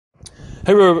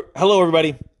Hello,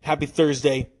 everybody. Happy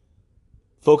Thursday.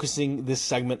 Focusing this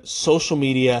segment, social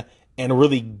media and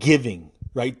really giving,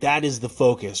 right? That is the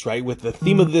focus, right? With the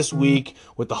theme of this week,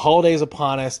 with the holidays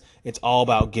upon us, it's all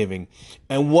about giving.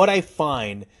 And what I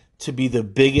find to be the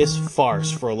biggest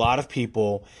farce for a lot of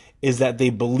people is that they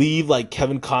believe, like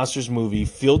Kevin Costner's movie,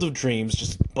 Field of Dreams,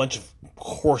 just a bunch of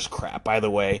horse crap, by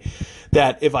the way,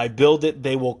 that if I build it,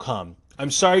 they will come. I'm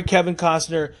sorry, Kevin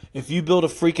Costner, if you build a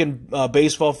freaking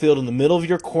baseball field in the middle of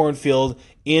your cornfield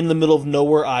in the middle of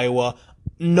nowhere, Iowa,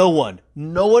 no one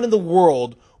in the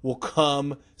world will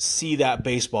come see that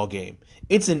baseball game.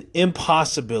 It's an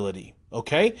impossibility.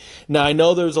 Okay? Now, I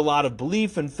know there's a lot of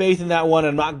belief and faith in that one.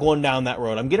 I'm not going down that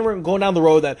road. I'm going down the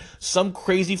road that some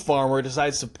crazy farmer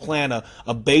decides to plant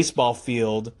a baseball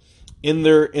field in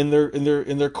their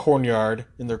cornyard,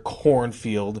 in their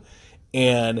cornfield,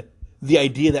 and the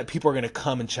idea that people are going to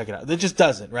come and check it out. That just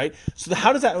doesn't, right? So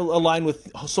how does that align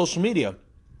with social media?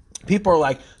 People are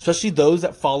like, especially those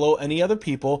that follow any other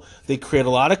people, they create a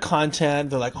lot of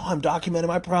content. They're like, oh, I'm documenting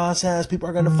my process. People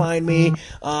are going to find me.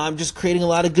 I'm just creating a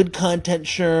lot of good content,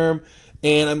 Sherm.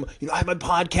 And I have my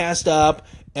podcast up.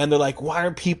 And they're like, why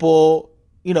aren't people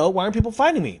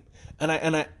finding me? And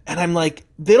I'm like,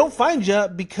 they don't find you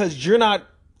because you're not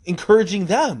encouraging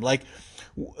them.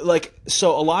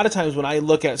 So a lot of times when I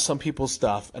look at some people's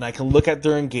stuff and I can look at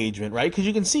their engagement, right? Because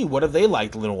you can see, what have they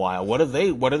liked a little while? What are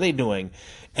they doing?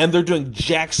 And they're doing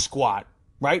jack squat,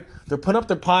 right? They're putting up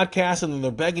their podcast and then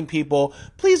they're begging people,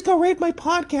 please go rate my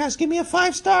podcast. Give me a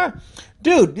 5-star.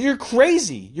 Dude, you're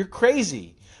crazy. You're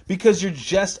crazy because you're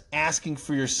just asking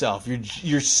for yourself.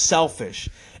 You're selfish,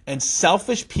 and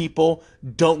selfish people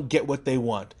don't get what they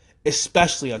want,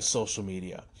 especially on social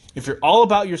media. If you're all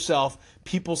about yourself,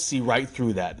 people see right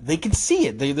through that. They can see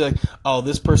it. They're like, oh,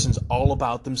 this person's all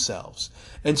about themselves.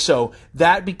 And so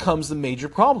that becomes the major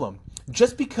problem.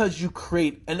 Just because you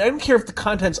create, and I don't care if the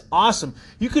content's awesome,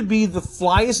 you could be the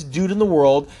flyest dude in the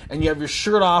world and you have your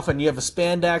shirt off and you have a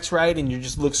spandex, right? And you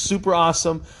just look super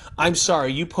awesome. I'm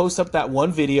sorry, you post up that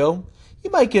one video, you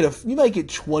might get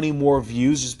 20 more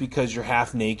views just because you're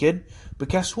half naked. But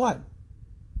guess what?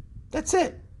 That's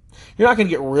it. You're not going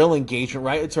to get real engagement,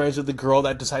 right? It's always with the girl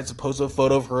that decides to post a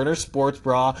photo of her in her sports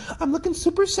bra. I'm looking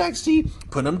super sexy.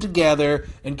 Put them together,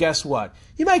 and guess what?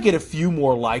 You might get a few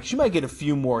more likes. You might get a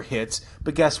few more hits,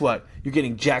 but guess what? You're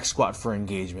getting jack squat for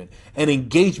engagement. And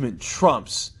engagement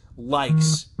trumps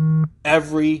likes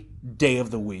every day of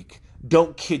the week.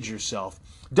 Don't kid yourself.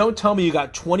 Don't tell me you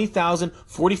got 20,000,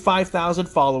 45,000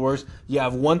 followers, you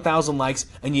have 1,000 likes,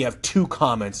 and you have 2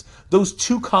 comments. Those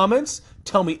 2 comments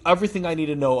tell me everything I need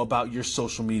to know about your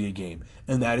social media game,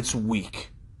 and that it's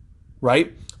weak,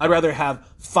 right? I'd rather have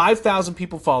 5,000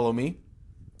 people follow me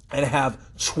and have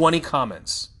 20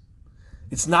 comments.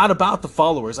 It's not about the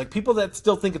followers. Like, people that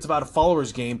still think it's about a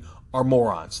followers game are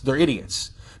morons. They're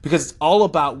idiots, because it's all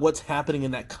about what's happening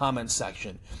in that comment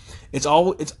section. It's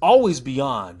always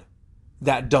beyond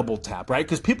that double tap, right?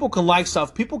 Because people can like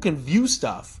stuff, people can view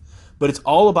stuff, but it's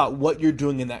all about what you're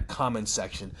doing in that comment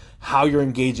section, how you're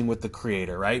engaging with the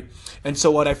creator, right? And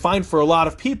so what I find for a lot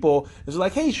of people is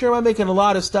like, hey, sure, I'm making a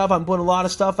lot of stuff, I'm putting a lot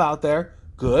of stuff out there.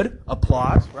 Good,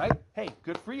 applause, right? Hey,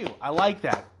 good for you. I like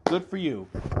that. Good for you.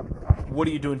 What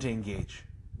are you doing to engage?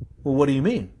 Well, what do you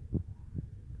mean?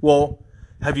 Well,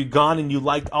 have you gone and you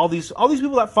liked all these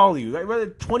people that follow you,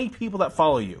 right? 20 people that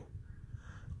follow you.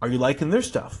 Are you liking their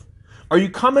stuff? Are you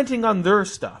commenting on their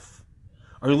stuff?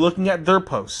 Are you looking at their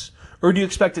posts? Or do you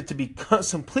expect it to be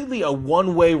completely a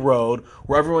one-way road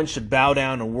where everyone should bow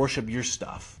down and worship your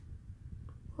stuff?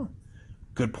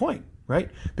 Good point, right?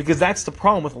 Because that's the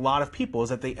problem with a lot of people, is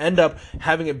that they end up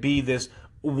having it be this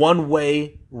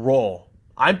one-way role.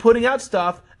 I'm putting out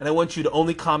stuff, and I want you to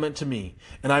only comment to me,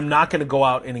 and I'm not going to go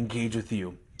out and engage with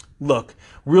you. Look,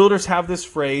 realtors have this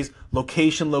phrase,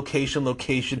 location, location,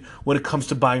 location, when it comes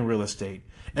to buying real estate.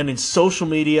 And in social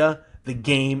media, the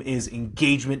game is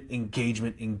engagement,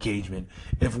 engagement, engagement.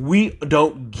 If we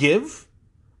don't give,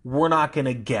 we're not going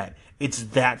to get. It's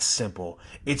that simple.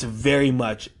 It's very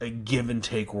much a give and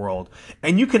take world.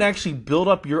 And you can actually build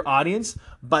up your audience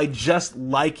by just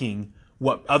liking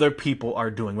what other people are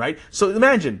doing, right? So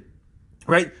imagine,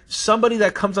 right, somebody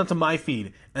that comes onto my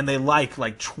feed and they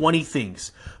like 20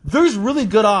 things. There's really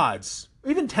good odds,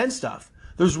 even 10 stuff.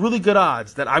 There's really good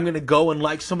odds that I'm going to go and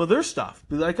like some of their stuff.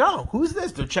 Be like, oh, who's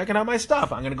this? They're checking out my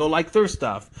stuff. I'm going to go like their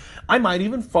stuff. I might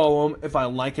even follow them if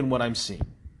I'm liking what I'm seeing.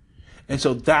 And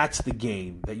so that's the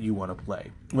game that you want to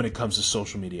play when it comes to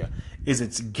social media, is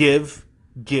it's give,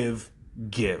 give,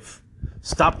 give.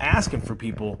 Stop asking for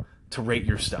people to rate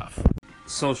your stuff.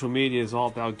 Social media is all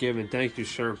about giving. Thank you,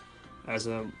 sir. As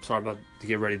sorry about to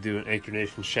get ready to do an Anchor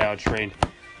Nation shout out train.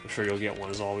 I'm sure you'll get one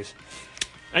as always.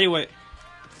 Anyway,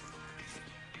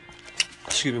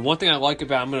 excuse me. One thing I like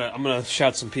about I'm gonna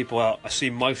shout some people out. I see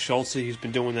Mike Schultze. He's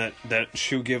been doing that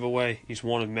shoe giveaway. He's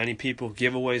one of many people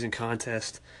giveaways and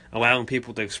contests, allowing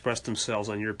people to express themselves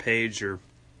on your page or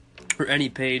any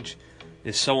page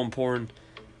is so important.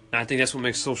 And I think that's what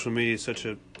makes social media such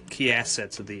a key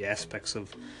asset to the aspects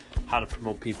of how to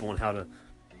promote people and how to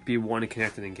be one to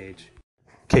connect and engage.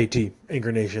 KT,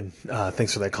 Anchor Nation,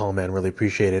 thanks for that call, man. Really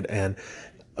appreciate it. And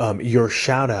your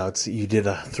shout outs, you did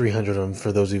 300 of them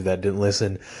for those of you that didn't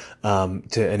listen to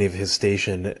any of his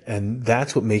station. And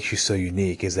that's what makes you so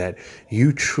unique, is that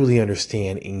you truly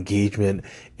understand engagement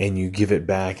and you give it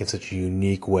back in such a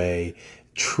unique way,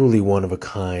 truly one of a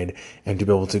kind. And to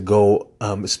be able to go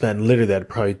spend literally that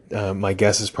probably, my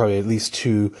guess is probably at least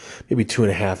maybe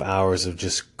 2.5 hours of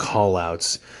just call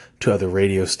outs to other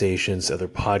radio stations, other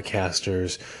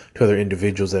podcasters, to other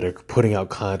individuals that are putting out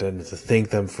content, and to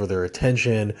thank them for their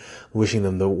attention, wishing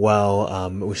them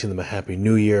wishing them a happy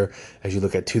new year as you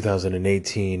look at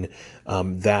 2018.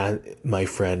 That, my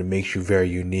friend, makes you very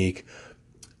unique,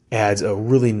 adds a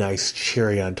really nice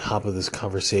cherry on top of this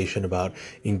conversation about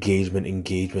engagement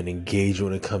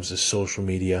when it comes to social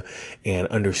media, and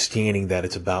understanding that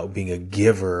it's about being a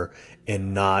giver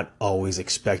and not always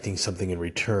expecting something in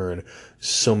return.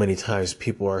 So many times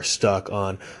people are stuck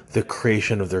on the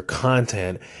creation of their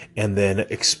content and then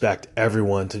expect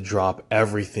everyone to drop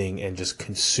everything and just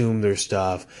consume their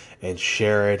stuff and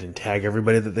share it and tag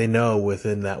everybody that they know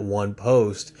within that one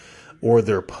post or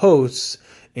their posts,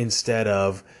 instead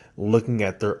of looking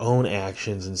at their own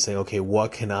actions and saying, okay,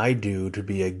 what can I do to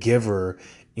be a giver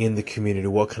in the community?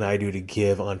 What can I do to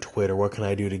give on Twitter? What can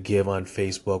I do to give on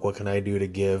Facebook? What can I do to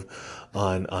give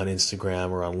on Instagram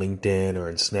or on LinkedIn or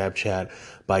in Snapchat?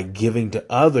 By giving to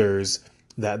others,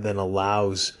 that then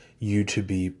allows you to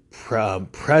be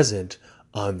present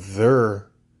on their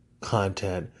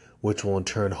content, which will in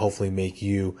turn hopefully make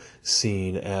you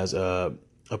seen as a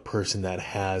person that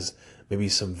has maybe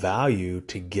some value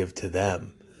to give to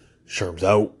them. Sherm's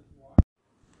out.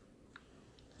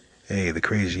 Hey, the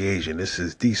Crazy Asian. This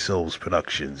is D Souls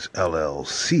Productions,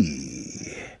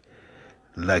 LLC.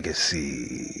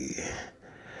 Legacy.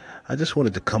 I just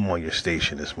wanted to come on your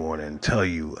station this morning and tell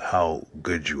you how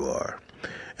good you are.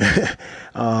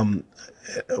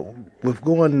 With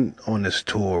going on this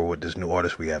tour with this new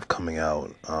artist we have coming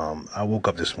out, I woke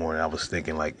up this morning, I was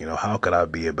thinking, like, how could I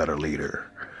be a better leader?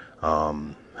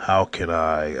 How can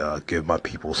I give my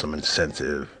people some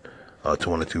incentive to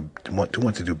want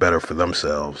to do better for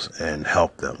themselves and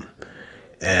help them?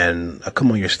 And I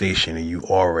come on your station and you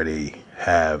already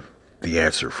have the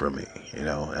answer for me, and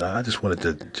I just wanted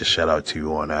to just shout out to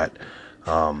you on that.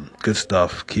 Good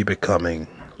stuff. Keep it coming.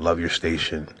 Love your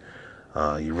station.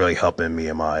 You're really helping me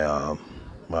and my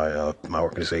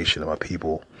organization and my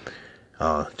people.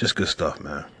 Just good stuff,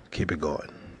 man. Keep it going.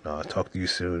 Talk to you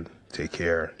soon. Take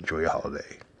care. Enjoy your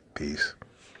holiday. Peace.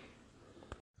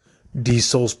 D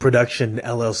Souls Production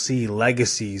LLC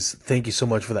Legacies. Thank you so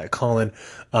much for that, Colin.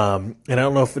 And I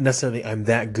don't know if necessarily I'm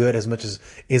that good, as much as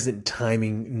isn't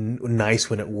timing nice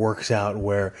when it works out,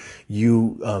 where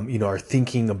you are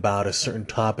thinking about a certain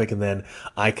topic and then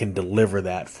I can deliver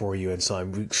that for you. And so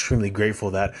I'm extremely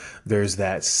grateful that there's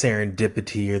that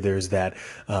serendipity, or there's that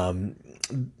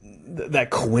that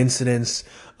coincidence.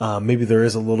 Maybe there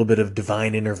is a little bit of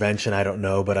divine intervention. I don't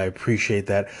know, but I appreciate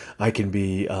that I can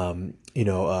be,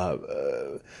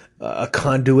 a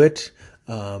conduit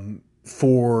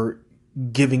for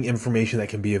giving information that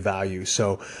can be of value.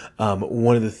 So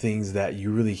one of the things that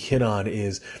you really hit on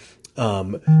is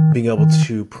being able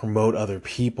to promote other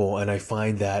people. And I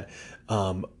find that,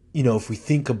 if we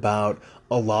think about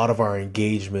a lot of our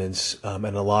engagements and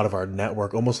a lot of our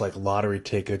network, almost like lottery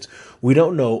tickets, we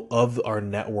don't know of our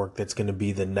network that's going to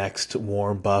be the next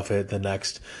Warren Buffett, the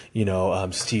next,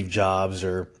 Steve Jobs,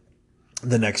 or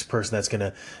the next person that's going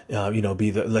to,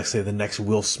 be let's say the next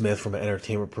Will Smith from an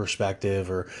entertainment perspective,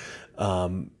 or,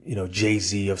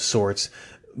 Jay-Z of sorts.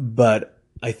 But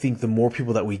I think the more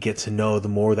people that we get to know, the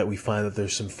more that we find that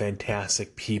there's some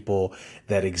fantastic people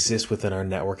that exist within our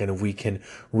network. And if we can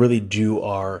really do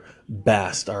our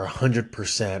best, our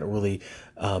 100%, really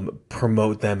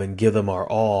promote them and give them our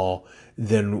all,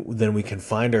 then we can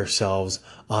find ourselves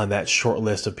on that short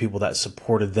list of people that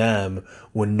supported them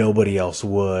when nobody else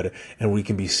would. And we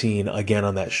can be seen again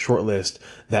on that short list,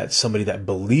 that somebody that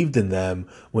believed in them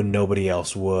when nobody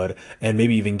else would, and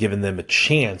maybe even given them a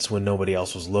chance when nobody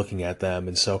else was looking at them.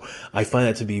 And so I find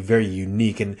that to be very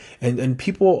unique. And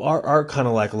people are kind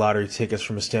of like lottery tickets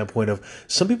from a standpoint of,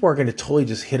 some people are going to totally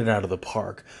just hit it out of the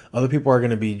park. Other people are going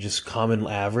to be just common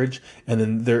average, and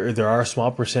then there are a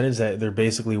small percentage that they're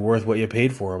basically worth what you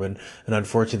paid for them. And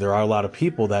unfortunately, there are a lot of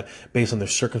people that, based on their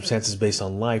circumstances, based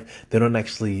on life, they don't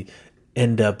actually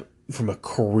end up from a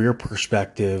career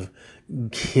perspective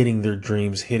hitting their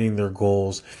dreams, hitting their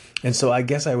goals. And so I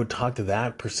guess I would talk to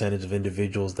that percentage of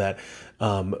individuals that,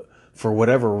 for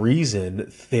whatever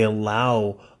reason, they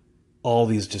allow all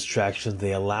these distractions,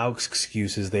 they allow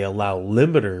excuses, they allow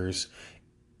limiters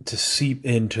to seep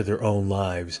into their own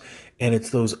lives. And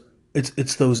it's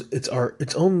our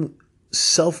its own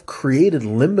self-created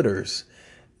limiters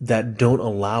that don't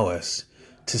allow us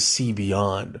to see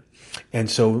beyond. And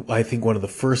so I think one of the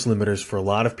first limiters for a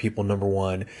lot of people, number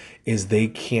one, is they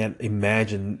can't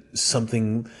imagine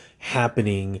something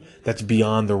happening that's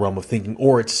beyond the realm of thinking,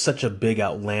 or it's such a big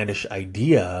outlandish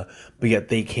idea, but yet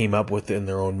they came up with it in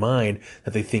their own mind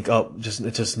that they think, oh, it's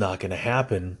just not going to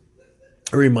happen.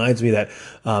 It reminds me that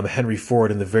Henry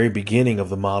Ford, in the very beginning of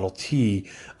the Model T,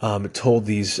 told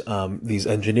these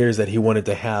engineers that he wanted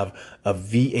to have a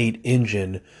V8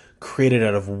 engine created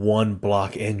out of one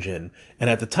block engine. And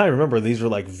at the time, remember, these were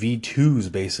like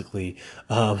V2s basically.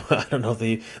 I don't know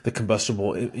if the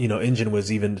combustible, engine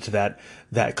was even to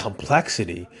that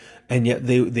complexity. And yet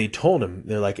they told him,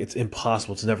 they're like, it's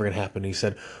impossible. It's never going to happen. And he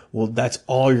said, well, that's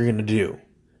all you're going to do.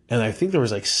 And I think there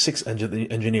was like 6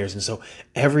 engineers. And so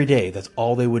every day, that's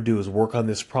all they would do is work on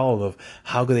this problem of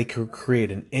how they could create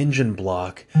an engine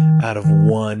block out of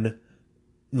one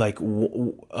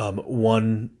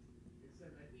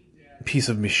piece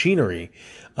of machinery,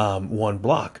 one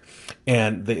block.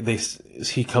 And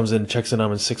he comes in, checks in on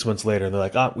them, and 6 months later, and they're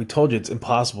like, we told you it's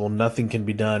impossible. Nothing can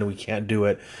be done. We can't do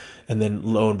it. And then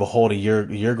lo and behold, a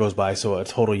year goes by. So a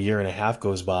total year and a half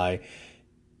goes by,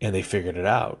 and they figured it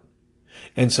out.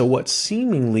 And so what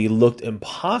seemingly looked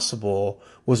impossible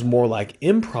was more like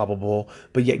improbable,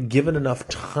 but yet given enough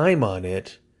time on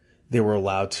it, they were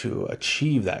allowed to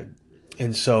achieve that.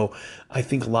 And so I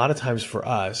think a lot of times for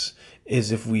us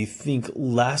is if we think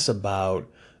less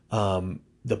about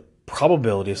the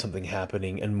probability of something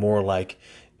happening and more like,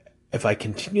 if I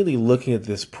continually looking at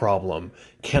this problem,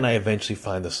 can I eventually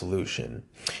find the solution?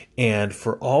 And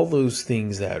for all those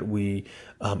things that we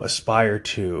aspire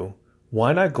to,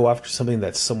 why not go after something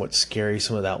that's somewhat scary,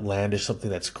 somewhat outlandish, something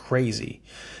that's crazy?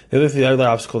 The other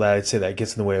obstacle that I'd say that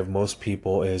gets in the way of most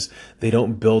people is they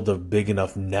don't build a big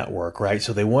enough network, right?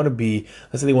 So they want to be,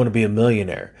 let's say they want to be a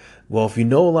millionaire. Well, if you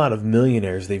know a lot of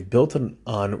millionaires, they've built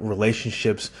on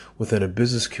relationships within a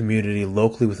business community,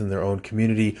 locally within their own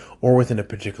community, or within a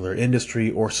particular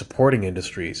industry or supporting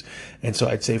industries. And so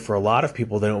I'd say for a lot of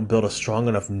people, they don't build a strong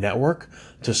enough network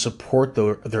to support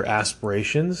their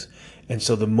aspirations. And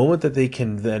so the moment that they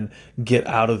can then get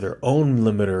out of their own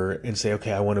limiter and say,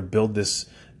 okay, I want to build this,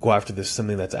 go after this,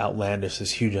 something that's outlandish,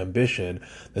 this huge ambition.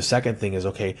 The second thing is,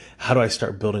 okay, how do I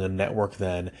start building a network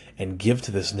then and give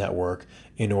to this network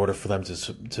in order for them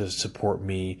to support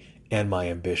me and my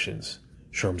ambitions?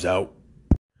 Sherm's out.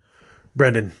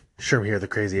 Brendan, Sherm here, the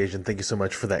Crazy Asian. Thank you so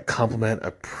much for that compliment.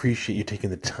 Appreciate you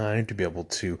taking the time to be able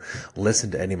to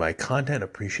listen to any of my content.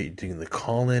 Appreciate you doing the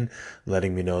call in,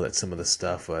 letting me know that some of the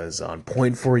stuff was on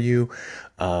point for you.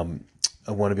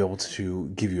 I want to be able to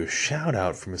give you a shout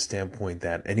out from a standpoint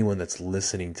that anyone that's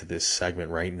listening to this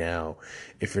segment right now,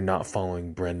 if you're not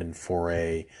following Brendan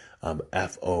Foray,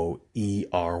 Foery,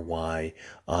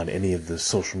 on any of the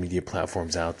social media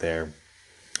platforms out there,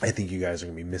 I think you guys are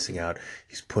going to be missing out.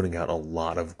 He's putting out a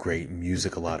lot of great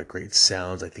music, a lot of great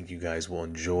sounds. I think you guys will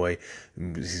enjoy.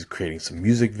 He's creating some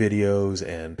music videos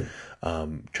and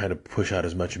trying to push out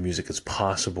as much music as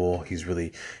possible. He's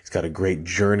got a great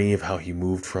journey of how he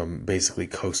moved from basically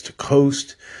coast to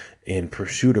coast in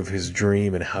pursuit of his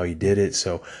dream and how he did it.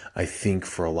 So I think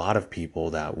for a lot of people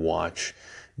that watch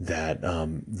that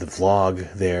the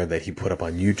vlog there that he put up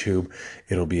on YouTube,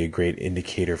 it'll be a great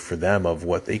indicator for them of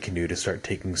what they can do to start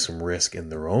taking some risk in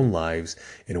their own lives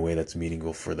in a way that's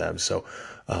meaningful for them. So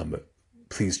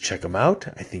please check them out.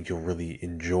 I think you'll really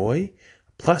enjoy.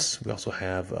 Plus, we also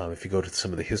have, if you go to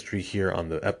some of the history here on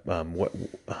the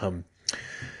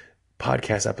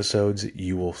podcast episodes,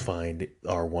 you will find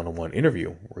our one-on-one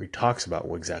interview where he talks about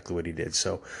exactly what he did.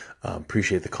 So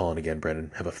appreciate the call in again,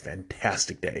 Brendan. Have a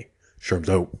fantastic day.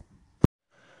 Sherm's out.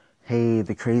 Hey,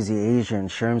 the Crazy Asian.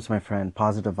 Sherm's my friend.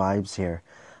 Positive vibes here.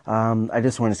 I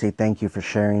just want to say thank you for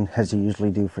sharing, as you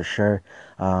usually do for sure,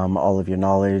 all of your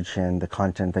knowledge and the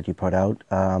content that you put out.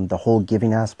 The whole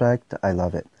giving aspect, I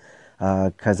love it.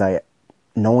 Because I,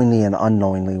 knowingly and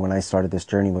unknowingly, when I started this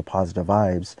journey with Positive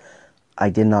Vibes,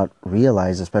 I did not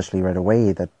realize, especially right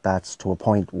away, that that's to a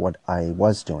point what I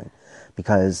was doing.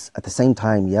 Because at the same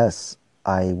time, yes,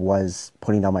 I was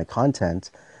putting out my content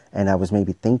and I was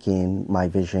maybe thinking my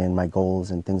vision, my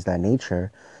goals, and things of that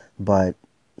nature. But,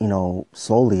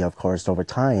 slowly, of course, over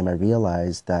time, I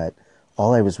realized that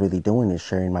all I was really doing is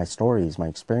sharing my stories, my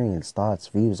experience, thoughts,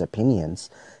 views, opinions,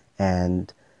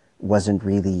 and wasn't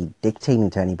really dictating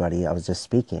to anybody. I was just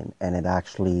speaking, and it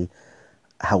actually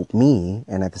helped me.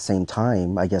 And at the same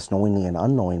time, I guess knowingly and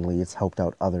unknowingly, it's helped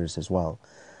out others as well.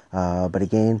 But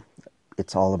again,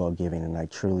 it's all about giving, and I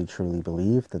truly, truly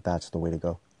believe that that's the way to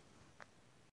go.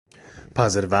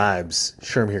 Positive vibes.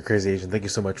 Sherm here, Crazy Asian. Thank you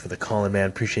so much for the call in, man.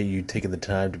 Appreciate you taking the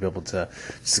time to be able to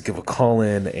just give a call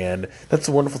in. And that's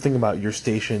the wonderful thing about your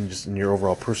station, just in your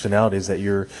overall personality, is that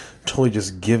you're totally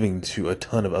just giving to a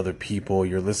ton of other people.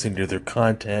 You're listening to their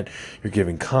content. You're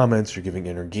giving comments. You're giving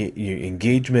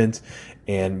engagement.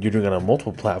 And you're doing it on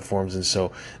multiple platforms. And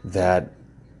so that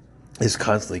is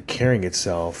constantly carrying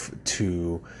itself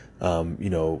to,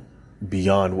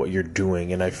 beyond what you're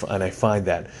doing. And I find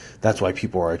that that's why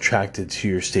people are attracted to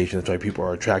your station. That's why people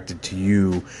are attracted to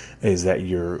you, is that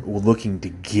you're looking to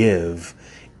give.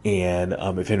 And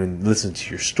if anyone listens to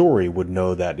your story would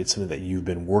know that it's something that you've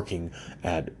been working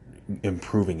at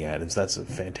improving at. And so that's a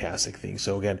fantastic thing.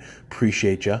 So again,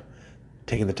 appreciate you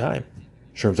taking the time.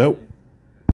 Sherm's out.